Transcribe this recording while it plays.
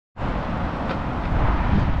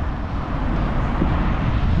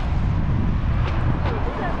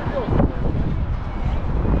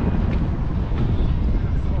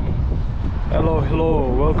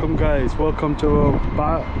Hello, welcome guys, welcome to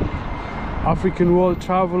African World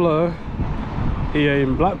Traveler here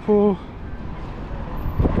in Blackpool.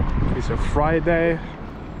 It's a Friday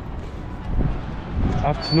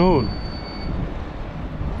afternoon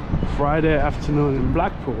in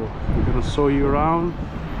Blackpool. We're gonna show you around,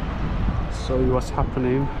 show you what's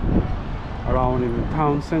happening around in the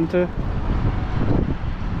town center.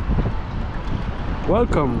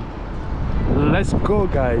 Welcome, let's go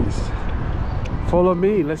guys, follow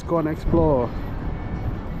me, let's go and explore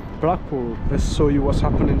Blackpool. Let's show you what's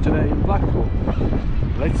happening today in Blackpool.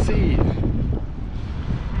 Let's see,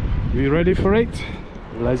 you ready for it?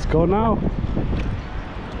 Let's go now.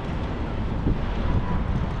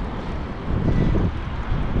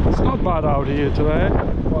 It's not bad out here today,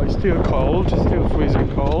 but it's still cold, still freezing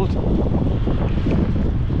cold.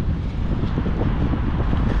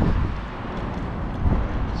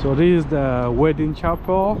 So this is the wedding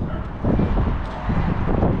chapel.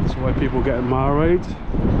 It's where people get married.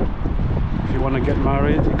 If you want to get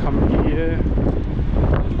married, you come here.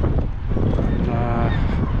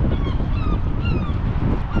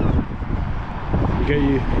 You get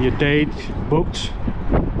your date booked.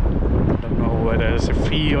 Don't know whether there's a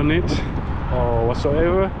fee on it or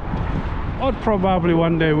whatsoever. Or probably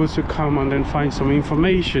one day we should come and then find some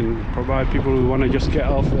information. Provide people who want to just get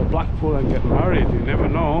off the Blackpool and get married. You never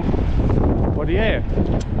know. But yeah,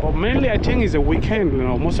 but mainly I think it's a weekend. You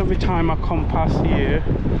know, most of the time I come past here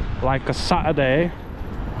like a Saturday.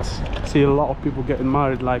 I see a lot of people getting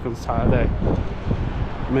married like on Saturday.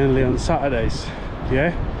 Mainly on Saturdays.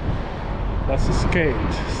 Yeah. That's the skate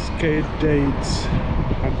dates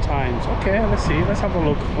and times. Okay, let's see, let's have a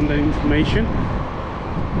look on the information.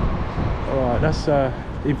 All right, that's the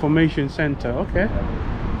information center. Okay,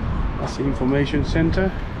 that's the information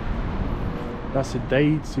center. That's the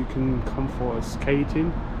dates you can come for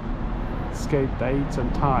skating, skate dates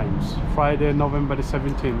and times. Friday, November the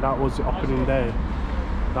 17th, that was the opening day.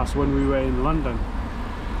 That's when we were in London.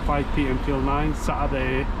 5 p.m. till 9.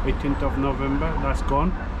 Saturday 18th of November, that's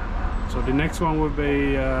gone. So the next one will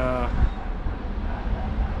be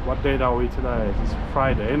what date are we today? It's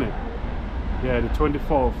Friday, isn't it? Yeah, the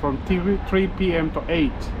 24th, from 3 p.m. to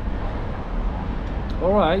 8.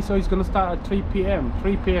 Alright, so it's gonna start at 3 p.m.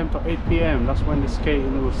 3 p.m. to 8 p.m. That's when the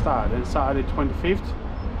skating will start. And Saturday 25th,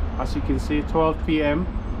 as you can see, 12 p.m.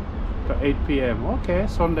 to 8 p.m. Okay,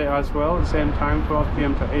 Sunday as well, the same time, 12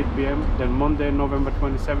 p.m. to 8 p.m. Then Monday, November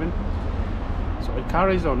 27th. So it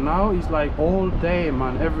carries on. Now it's like all day,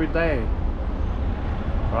 man, every day.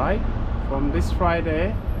 Right? From this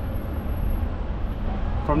Friday,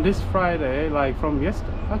 like from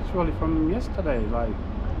yesterday, actually from yesterday, like,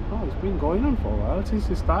 oh, it's been going on for a while since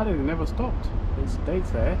it started. It never stopped. It's dates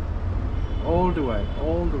there, all the way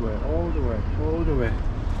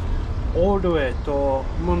to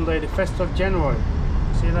Monday the 1st of January.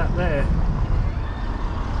 See that there?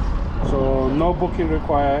 So no booking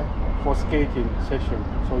required for skating session.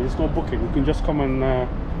 So there's no booking. You can just come and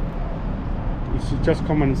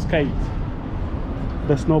skate.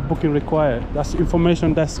 There's no booking required. That's the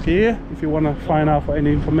information desk here if you want to find out for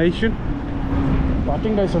any information. But I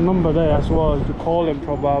think there's a number there as well. You could call them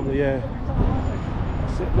probably. Yeah,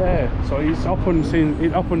 that's it there. So it's open since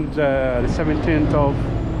it opened the 17th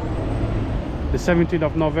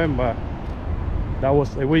of November. That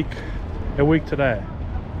was a week today.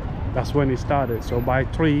 That's when it started. So by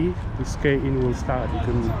 3 the skating will start. You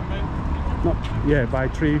can by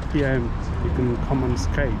 3 p.m. you can come and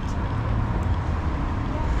skate.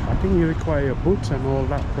 I think you require your boots and all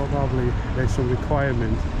that. Probably there's some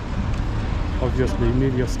requirement. Obviously you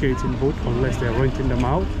need your skating boot unless they're renting them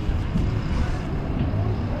out.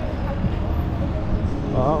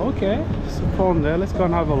 Okay, there's a phone there. Let's go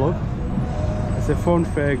and have a look. There's a phone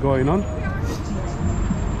fair going on.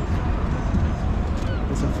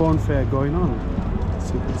 There's a phone fair going on,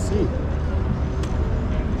 as you can see.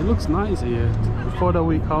 It looks nice here. The further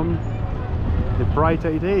we come, the brighter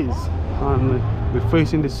it is. And we're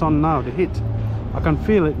facing the sun now, the heat. I can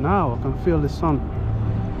feel it now. I can feel the sun.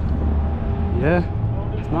 Yeah,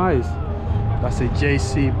 it's nice. That's a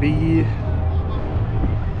JCB,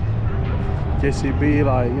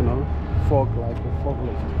 like, you know, like a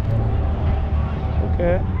forklift.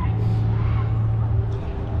 Okay.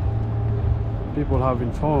 People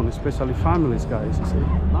having fun, especially families, guys. You see,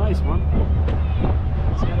 nice one.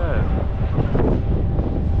 See there.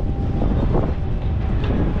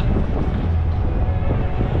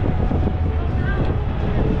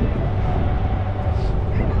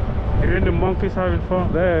 Even the monkeys having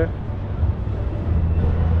fun there.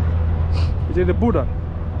 Is it the Buddha?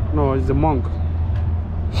 No, it's the monk.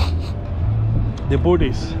 The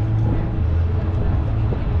Buddhist.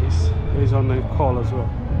 He's on the call as well,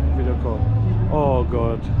 video call. Oh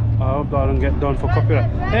god, I hope I don't get done for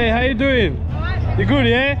copyright. Hey, how you doing? You good,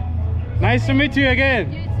 yeah? Nice to meet you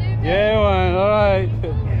again. You too. Yeah, man. All right.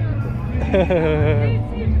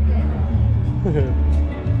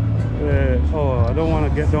 Oh, I don't want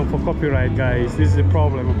to get done for copyright, guys. This is the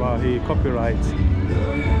problem about here, copyright.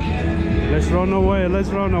 Let's run away. Let's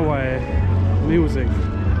run away. Music.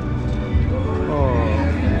 Oh,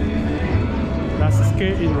 that's the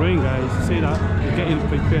skating ring, guys. You see that? We're getting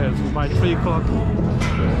prepared. So by 3 o'clock,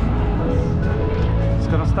 it's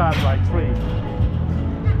gonna start by 3.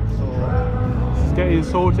 So it's getting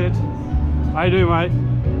sorted. How you doing, mate?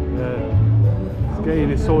 Yeah, it's getting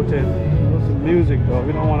it sorted. What's the music though?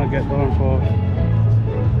 We don't want to get done for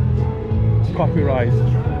copyright.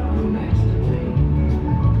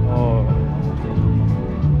 Oh.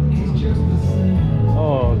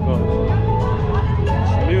 Oh god.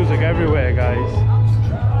 Music everywhere, guys.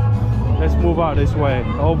 Let's move out this way. I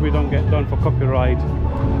hope we don't get done for copyright.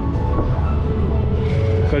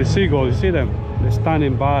 Got the seagulls, you see them? They're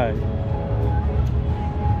standing by. They're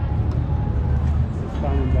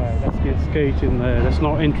standing by. Let's get skating there. There's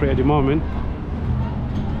no entry at the moment.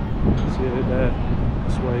 See it there?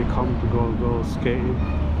 That's where you come to go skating.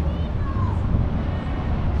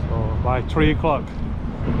 So by 3 o'clock.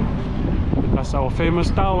 That's our famous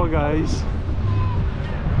tower, guys.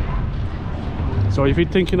 So if you're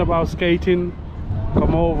thinking about skating,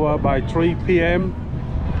 come over by 3 p.m.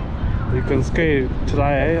 You can skate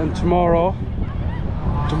today and tomorrow.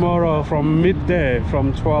 Tomorrow from midday,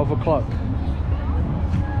 from 12 o'clock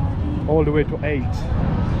all the way to 8.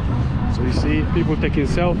 So you see people taking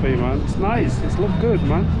selfie, man. It's nice. It's look good,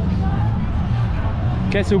 man.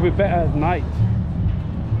 Guess it'll be better at night.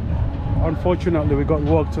 Unfortunately, we got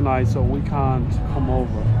work tonight, so we can't come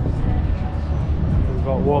over. We've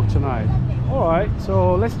got work tonight. Alright,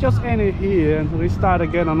 so let's just end it here and restart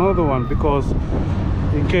again another one, because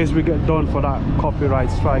in case we get done for that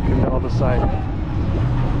copyright strike on the other side,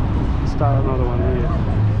 start another one here.